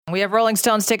We have Rolling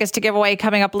Stones tickets to give away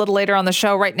coming up a little later on the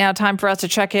show. Right now, time for us to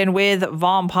check in with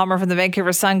Vaughn Palmer from the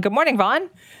Vancouver Sun. Good morning, Vaughn.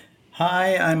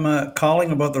 Hi, I'm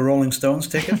calling about the Rolling Stones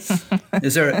tickets.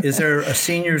 Is there a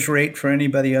seniors rate for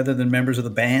anybody other than members of the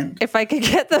band? If I could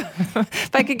get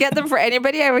them, for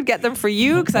anybody, I would get them for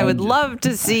you because I would love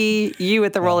to see you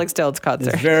at the Rolling Stones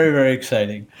concert. It's very, very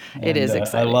exciting. It is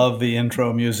exciting. I love the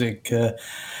intro music.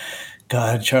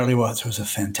 God, Charlie Watts was a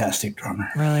fantastic drummer.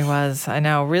 Really was. I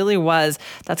know, really was.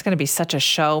 That's going to be such a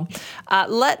show.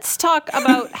 Let's talk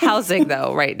about housing,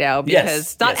 though, right now, because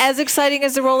it's not as exciting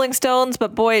as the Rolling Stones,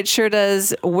 but boy, it sure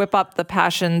does whip up the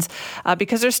passions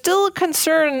because there's still a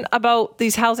concern about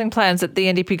these housing plans that the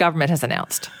NDP government has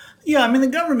announced. Yeah, I mean, the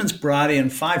government's brought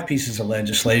in 5 pieces of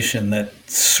legislation that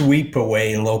sweep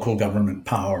away local government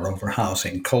power over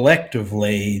housing.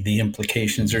 Collectively, the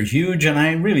implications are huge, and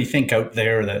I really think out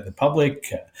there that the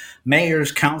public,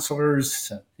 mayors,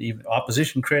 councillors, even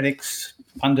opposition critics,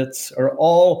 pundits are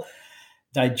all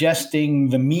digesting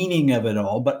the meaning of it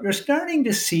all, but we're starting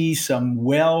to see some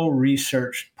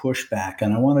well-researched pushback,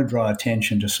 and I want to draw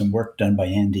attention to some work done by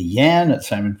Andy Yan at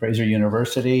Simon Fraser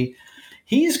University.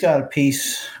 He's got a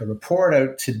report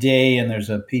out today, and there's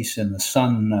a piece in the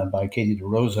Sun by Katie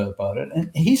DeRosa about it.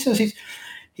 And he says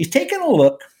he's taken a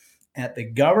look at the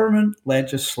government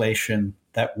legislation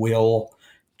that will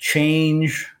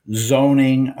change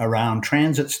zoning around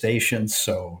transit stations,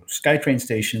 so SkyTrain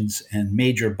stations and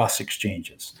major bus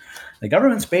exchanges. The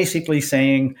government's basically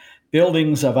saying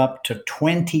buildings of up to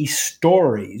 20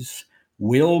 stories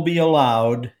will be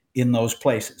allowed in those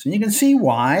places. And you can see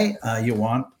why you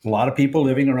want a lot of people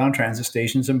living around transit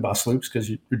stations and bus loops because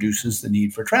it reduces the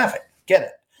need for traffic. Get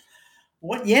it.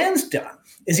 What Yan's done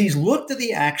is he's looked at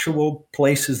the actual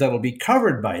places that will be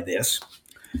covered by this,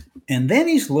 and then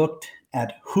he's looked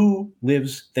at who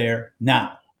lives there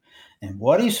now. And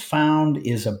what he's found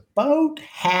is about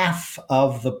half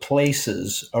of the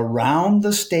places around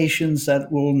the stations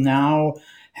that will now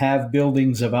have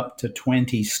buildings of up to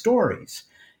 20 stories.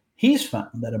 He's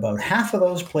found that about half of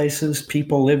those places,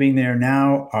 people living there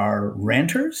now are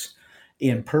renters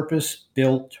in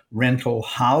purpose-built rental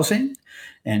housing.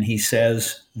 And he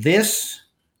says this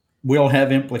will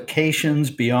have implications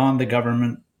beyond the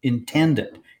government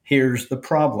intended. Here's the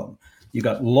problem. You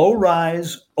got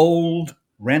low-rise, old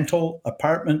rental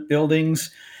apartment buildings,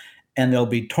 and they'll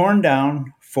be torn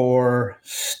down for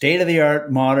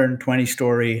state-of-the-art, modern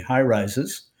 20-story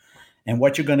high-rises. And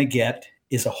what you're going to get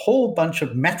is a whole bunch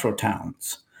of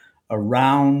Metrotowns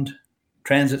around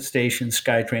transit stations,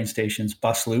 SkyTrain stations,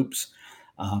 bus loops,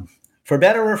 for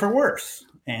better or for worse.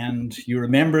 And you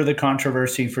remember the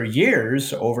controversy for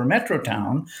years over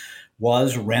Metrotown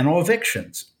was rental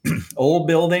evictions. Old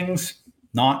buildings,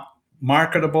 not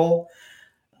marketable,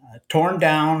 torn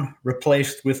down,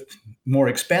 replaced with more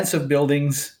expensive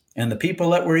buildings, and the people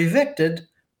that were evicted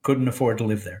couldn't afford to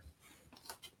live there.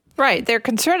 Right. They're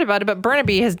concerned about it, but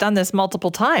Burnaby has done this multiple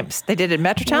times. They did it in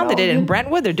Metrotown, they did it in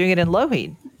Brentwood, they're doing it in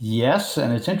Lougheed. Yes,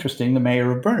 and it's interesting, the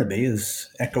mayor of Burnaby is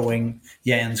echoing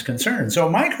Yan's concern. So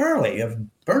Mike Hurley of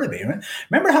Burnaby,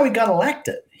 remember how he got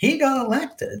elected? He got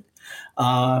elected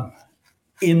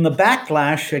in the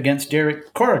backlash against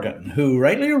Derek Corrigan, who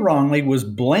rightly or wrongly was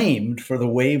blamed for the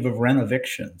wave of rent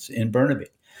evictions in Burnaby.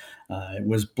 It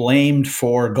was blamed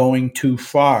for going too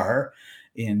far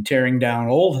in tearing down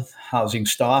old housing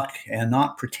stock and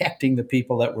not protecting the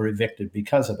people that were evicted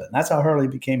because of it. And that's how Hurley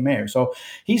became mayor. So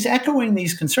he's echoing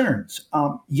these concerns.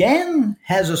 Yan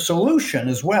has a solution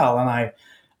as well, and I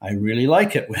really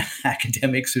like it when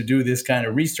academics who do this kind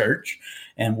of research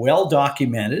and well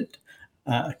documented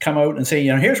come out and say,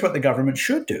 here's what the government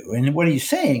should do. And what he's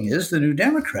saying is the New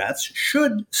Democrats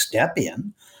should step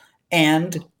in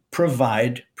and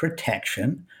provide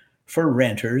protection for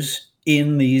renters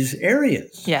in these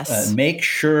areas. Yes. Make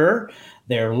sure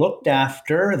they're looked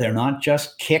after. They're not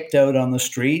just kicked out on the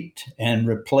street and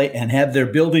have their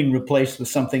building replaced with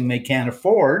something they can't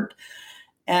afford.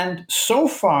 And so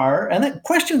far, and then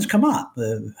questions come up.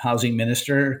 The housing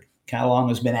minister, Callum,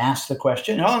 has been asked the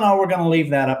question, oh no, we're going to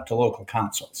leave that up to local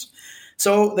councils.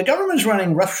 So the government's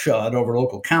running roughshod over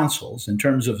local councils in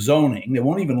terms of zoning. They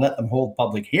won't even let them hold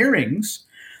public hearings.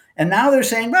 And now they're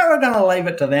saying, well, we're going to leave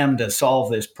it to them to solve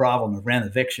this problem of rent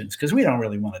evictions because we don't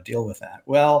really want to deal with that.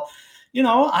 Well,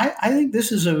 I think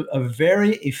this is a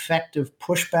very effective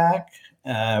pushback,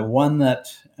 one that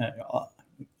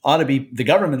ought to be, the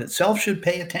government itself should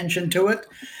pay attention to it.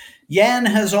 Yan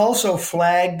has also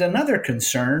flagged another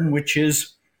concern, which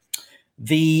is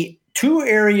the 2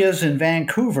 areas in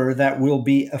Vancouver that will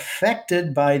be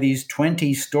affected by these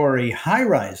 20-story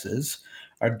high-rises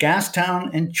are Gastown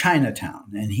and Chinatown.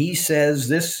 And he says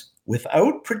this,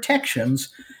 without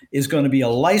protections, is going to be a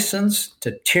license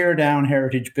to tear down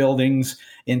heritage buildings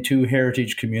in 2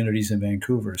 heritage communities in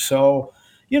Vancouver. So,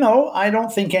 I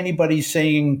don't think anybody's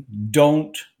saying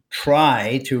don't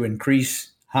try to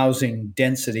increase housing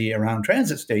density around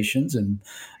transit stations and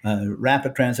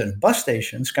rapid transit and bus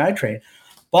stations, SkyTrain,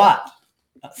 but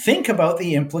think about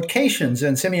the implications.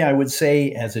 And Simi, I would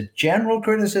say, as a general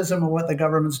criticism of what the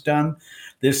government's done,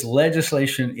 this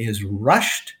legislation is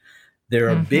rushed. There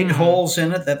are big holes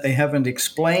in it that they haven't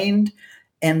explained.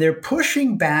 And they're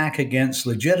pushing back against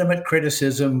legitimate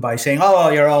criticism by saying, oh,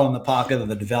 you're all in the pocket of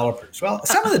the developers. Well,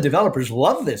 some of the developers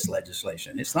love this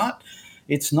legislation. It's not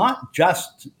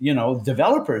just,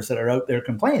 developers that are out there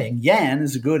complaining. Yan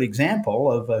is a good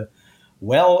example of a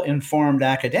well-informed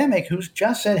academic who's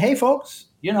just said, hey, folks,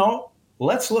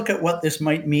 let's look at what this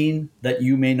might mean that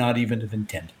you may not even have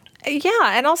intended.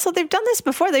 Yeah. And also they've done this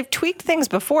before. They've tweaked things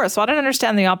before. So I don't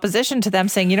understand the opposition to them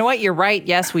saying, you know what, you're right.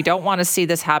 Yes, we don't want to see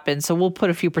this happen. So we'll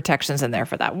put a few protections in there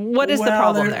for that. What is the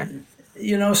problem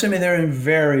there? Simi, they're in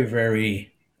very,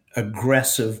 very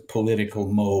aggressive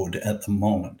political mode at the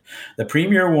moment. The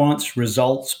premier wants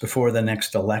results before the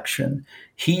next election.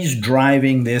 He's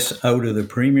driving this out of the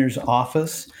premier's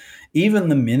office. Even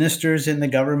the ministers in the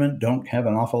government don't have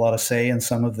an awful lot of say in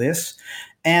some of this.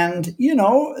 And,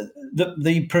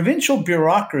 the provincial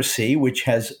bureaucracy, which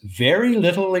has very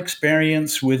little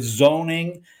experience with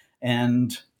zoning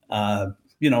and,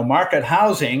 market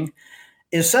housing,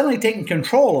 is suddenly taking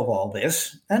control of all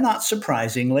this. And not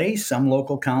surprisingly, some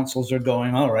local councils are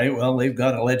going, all right, well, they've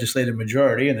got a legislative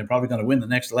majority and they're probably going to win the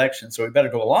next election, so we better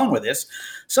go along with this.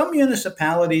 Some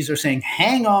municipalities are saying,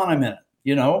 hang on a minute,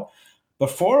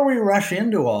 before we rush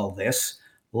into all this,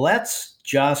 let's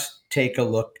just take a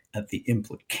look at the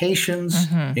implications,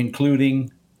 including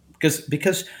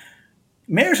because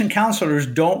mayors and councillors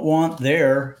don't want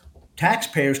their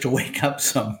taxpayers to wake up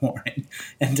some morning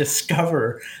and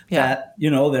discover that,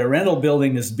 their rental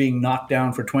building is being knocked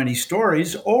down for 20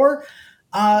 stories, or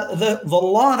the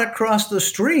lot across the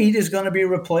street is going to be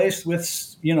replaced with,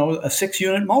 a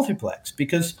 6-unit multiplex,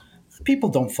 because people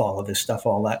don't follow this stuff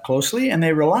all that closely, and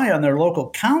they rely on their local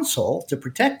council to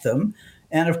protect them.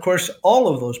 And of course, all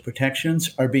of those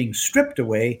protections are being stripped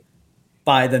away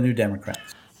by the New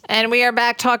Democrats. And we are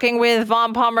back talking with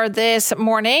Vaughn Palmer this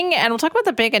morning, and we'll talk about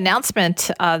the big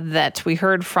announcement that we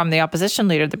heard from the opposition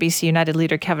leader, the BC United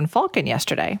leader, Kevin Falcon,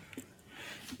 yesterday.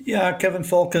 Yeah, Kevin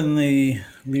Falcon, the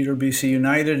leader of BC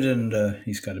United, and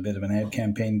he's got a bit of an ad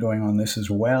campaign going on this as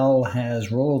well,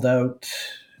 has rolled out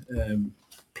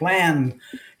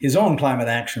his own climate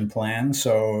action plan.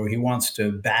 So he wants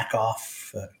to back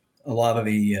off a lot of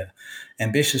the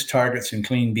ambitious targets in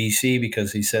Clean BC,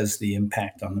 because he says the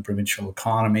impact on the provincial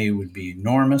economy would be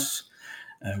enormous.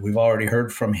 We've already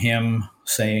heard from him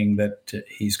saying that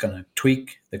he's going to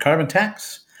tweak the carbon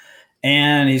tax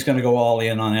and he's going to go all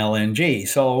in on LNG.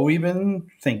 So we've been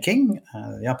thinking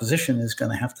the opposition is going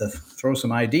to have to throw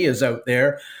some ideas out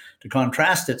there to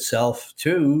contrast itself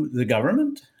to the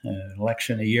government.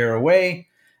 Election a year away.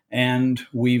 And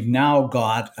we've now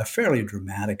got a fairly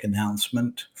dramatic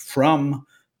announcement from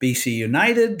BC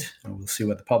United. We'll see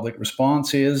what the public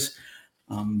response is.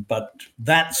 But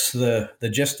that's the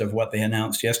gist of what they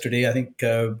announced yesterday. I think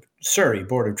Surrey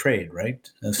Board of Trade, right?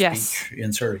 Yes. Speech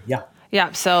in Surrey. Yeah.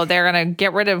 Yeah. So they're going to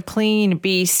get rid of Clean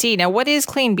BC. Now, what is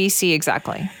Clean BC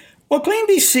exactly? Well, Clean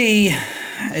BC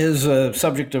is a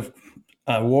subject of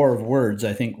a war of words,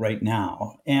 I think, right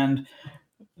now. And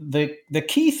the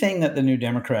key thing that the New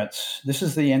Democrats, this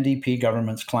is the NDP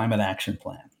government's climate action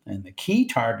plan, and the key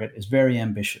target is very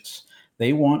ambitious.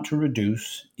 They want to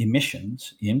reduce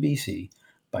emissions in BC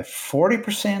by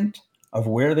 40% of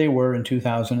where they were in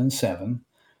 2007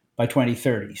 by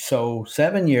 2030. So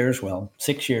 7 years,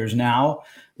 6 years now,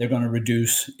 they're going to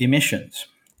reduce emissions.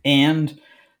 And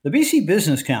the BC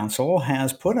Business Council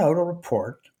has put out a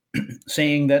report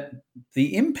saying that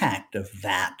the impact of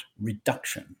that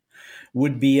reduction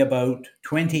would be about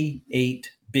 $28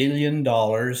 billion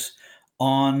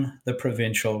on the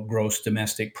provincial gross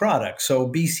domestic product. So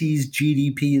BC's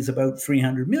GDP is about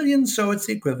 $300 million, so it's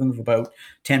the equivalent of about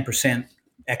 10%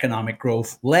 economic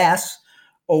growth less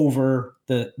over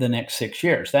the next 6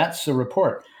 years. That's the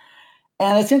report.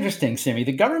 And it's interesting, Simi.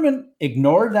 The government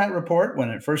ignored that report when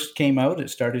it first came out. It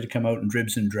started to come out in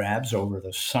dribs and drabs over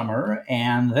the summer,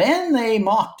 and then they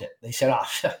mocked it. They said,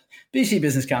 BC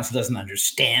Business Council doesn't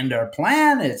understand our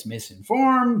plan. It's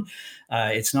misinformed.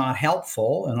 It's not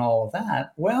helpful and all of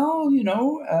that. Well,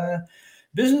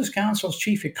 Business Council's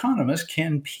chief economist,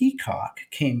 Ken Peacock,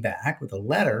 came back with a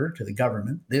letter to the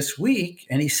government this week,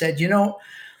 and he said,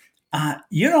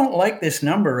 You don't like this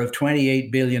number of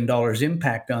 $28 billion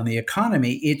impact on the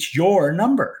economy. It's your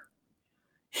number.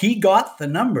 He got the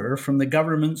number from the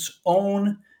government's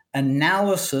own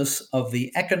analysis of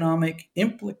the economic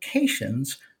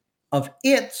implications of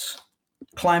its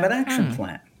climate action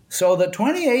plan. So the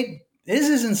 28, this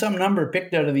isn't some number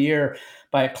picked out of the air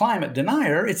by a climate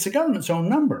denier. It's the government's own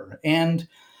number. And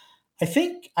I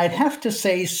think I'd have to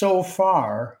say so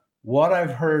far, what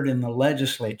I've heard in the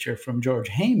legislature from George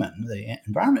Heyman, the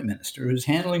environment minister who's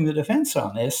handling the defense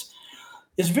on this,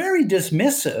 is very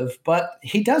dismissive, but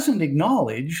he doesn't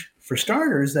acknowledge, for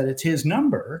starters, that it's his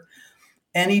number.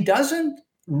 And he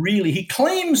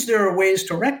claims there are ways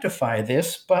to rectify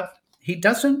this, but he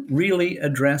doesn't really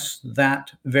address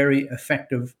that very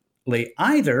effectively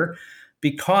either,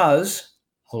 because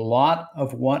a lot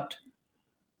of what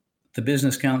the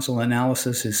Business Council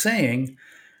analysis is saying,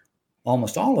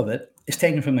 almost all of it, is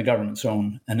taken from the government's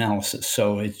own analysis.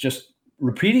 So it's just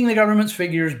repeating the government's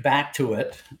figures back to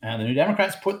it. And the New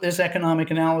Democrats put this economic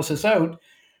analysis out.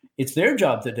 It's their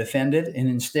job to defend it, and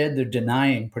instead they're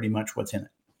denying pretty much what's in it.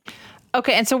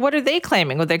 Okay, and so what are they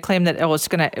claiming? Would they claim that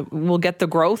we'll get the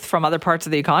growth from other parts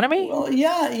of the economy? Well,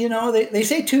 yeah, they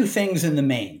say two things in the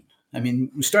main. I mean,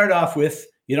 we start off with,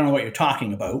 you don't know what you're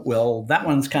talking about. Well, that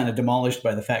one's kind of demolished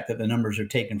by the fact that the numbers are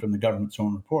taken from the government's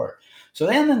own report. So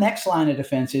then the next line of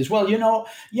defense is, well,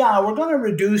 we're going to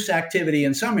reduce activity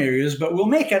in some areas, but we'll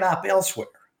make it up elsewhere.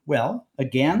 Well,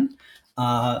 again,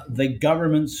 the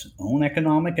government's own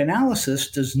economic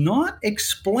analysis does not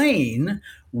explain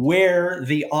where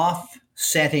the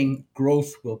offsetting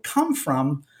growth will come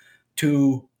from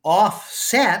to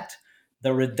offset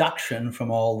the reduction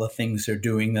from all the things they're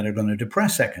doing that are going to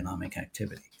depress economic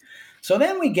activity. So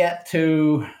then we get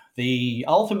to the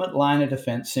ultimate line of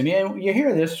defense. Simeon, you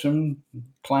hear this from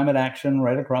climate action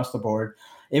right across the board.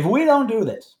 If we don't do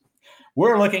this,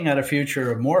 we're looking at a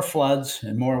future of more floods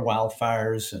and more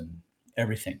wildfires and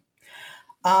everything.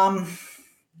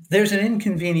 There's an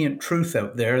inconvenient truth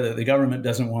out there that the government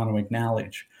doesn't want to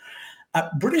acknowledge.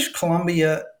 British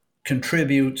Columbia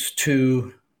contributes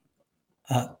to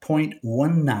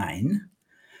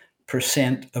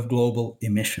 0.19% of global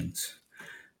emissions.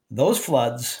 Those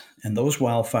floods and those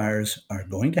wildfires are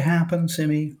going to happen,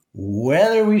 Simi,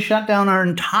 whether we shut down our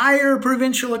entire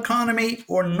provincial economy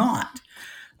or not.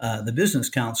 The Business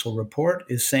Council report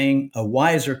is saying a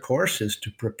wiser course is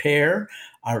to prepare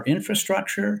our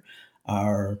infrastructure,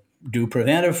 do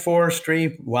preventive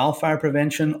forestry, wildfire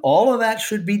prevention. All of that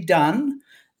should be done,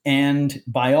 and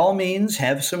by all means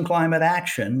have some climate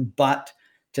action, but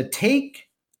to take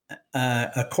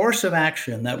a course of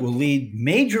action that will lead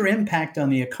major impact on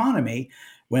the economy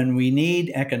when we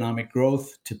need economic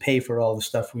growth to pay for all the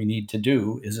stuff we need to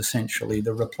do is essentially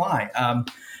the reply.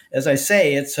 As I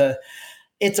say, it's a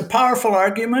powerful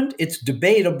argument. It's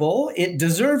debatable. It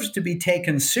deserves to be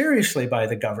taken seriously by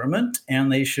the government,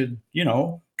 and they should,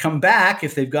 come back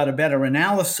if they've got a better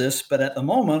analysis. But at the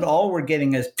moment, all we're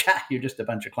getting is, you're just a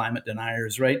bunch of climate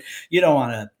deniers, right? You don't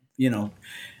want to,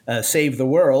 save the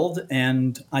world.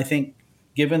 And I think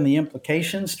given the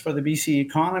implications for the BC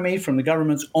economy from the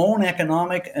government's own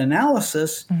economic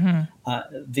analysis,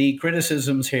 the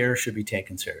criticisms here should be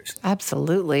taken seriously.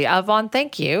 Absolutely. Vaughn,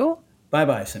 thank you.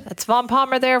 Bye-bye, Simi. That's Vaughn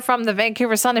Palmer there from the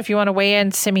Vancouver Sun. If you want to weigh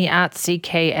in, Simi at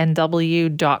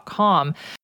cknw.com.